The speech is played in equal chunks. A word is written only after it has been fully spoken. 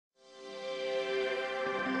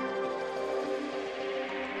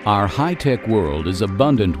Our high-tech world is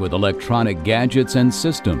abundant with electronic gadgets and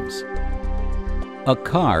systems. A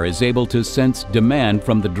car is able to sense demand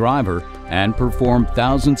from the driver and perform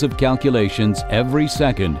thousands of calculations every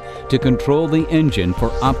second to control the engine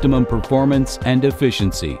for optimum performance and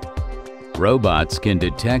efficiency. Robots can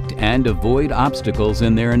detect and avoid obstacles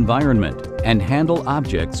in their environment and handle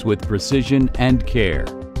objects with precision and care.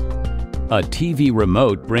 A TV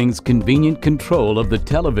remote brings convenient control of the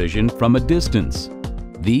television from a distance.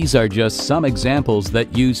 These are just some examples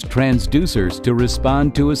that use transducers to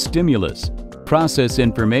respond to a stimulus, process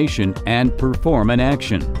information, and perform an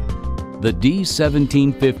action. The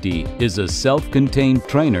D1750 is a self-contained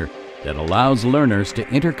trainer that allows learners to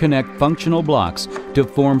interconnect functional blocks to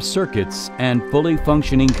form circuits and fully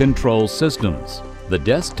functioning control systems. The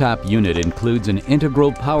desktop unit includes an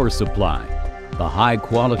integral power supply. The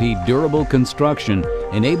high-quality, durable construction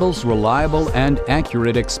enables reliable and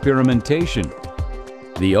accurate experimentation.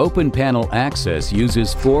 The open panel access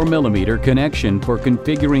uses 4mm connection for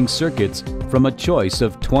configuring circuits from a choice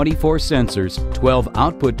of 24 sensors, 12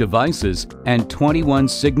 output devices, and 21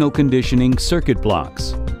 signal conditioning circuit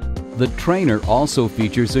blocks. The trainer also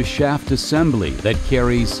features a shaft assembly that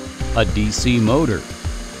carries a DC motor,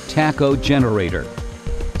 tacho generator,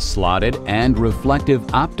 slotted and reflective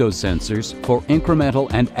opto-sensors for incremental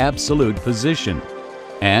and absolute position,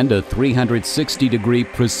 and a 360-degree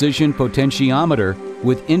precision potentiometer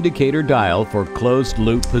with indicator dial for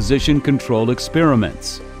closed-loop position control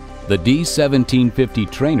experiments. The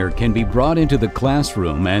D1750 trainer can be brought into the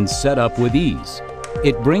classroom and set up with ease.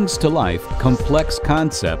 It brings to life complex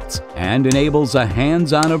concepts and enables a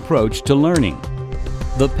hands-on approach to learning.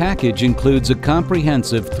 The package includes a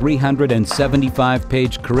comprehensive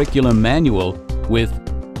 375-page curriculum manual with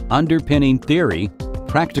underpinning theory,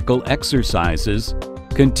 practical exercises,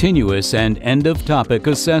 continuous and end-of-topic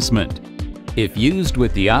assessment. If used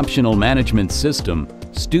with the optional management system,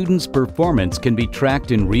 students' performance can be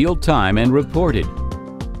tracked in real time and reported.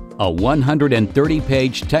 A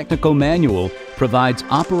 130-page technical manual provides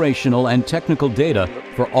operational and technical data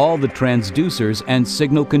for all the transducers and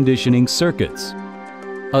signal conditioning circuits.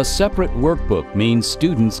 A separate workbook means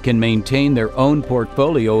students can maintain their own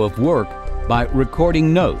portfolio of work by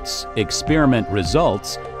recording notes, experiment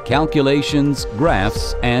results, calculations,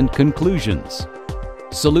 graphs, and conclusions.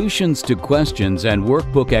 Solutions to questions and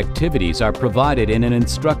workbook activities are provided in an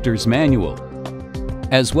instructor's manual.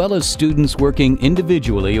 As well as students working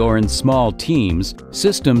individually or in small teams,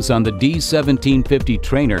 systems on the D1750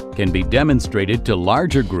 trainer can be demonstrated to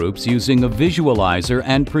larger groups using a visualizer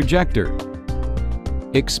and projector.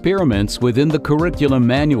 Experiments within the curriculum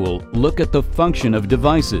manual look at the function of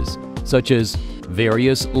devices, such as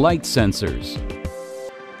various light sensors,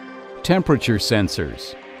 temperature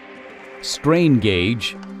sensors, strain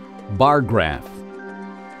gauge, bar graph,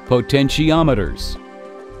 potentiometers,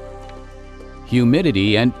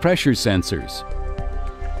 humidity and pressure sensors,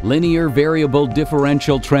 linear variable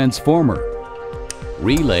differential transformer,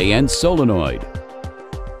 relay and solenoid.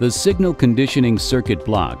 The signal conditioning circuit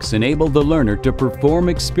blocks enable the learner to perform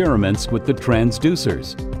experiments with the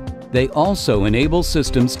transducers. They also enable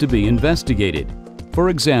systems to be investigated. For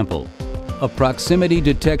example, a proximity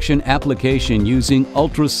detection application using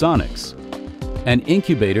ultrasonics, an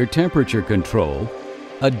incubator temperature control,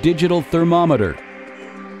 a digital thermometer,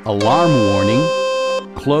 alarm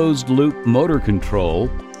warning, closed-loop motor control,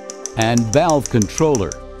 and valve controller.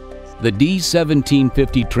 The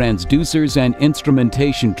D1750 Transducers and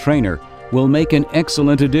Instrumentation trainer will make an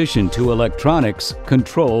excellent addition to electronics,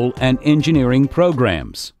 control, and engineering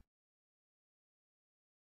programs.